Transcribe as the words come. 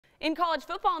In college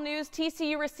football news,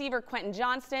 TCU receiver Quentin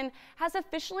Johnston has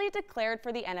officially declared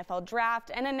for the NFL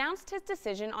draft and announced his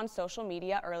decision on social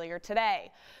media earlier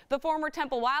today. The former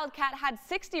Temple Wildcat had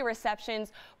 60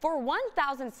 receptions for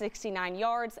 1,069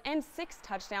 yards and 6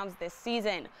 touchdowns this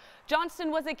season.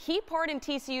 Johnston was a key part in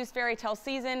TCU's fairy tale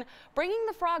season, bringing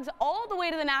the Frogs all the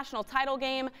way to the national title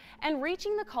game and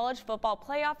reaching the college football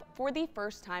playoff for the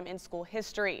first time in school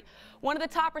history. One of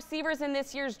the top receivers in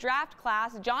this year's draft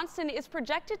class, Johnston is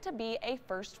projected to be a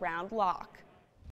first-round lock.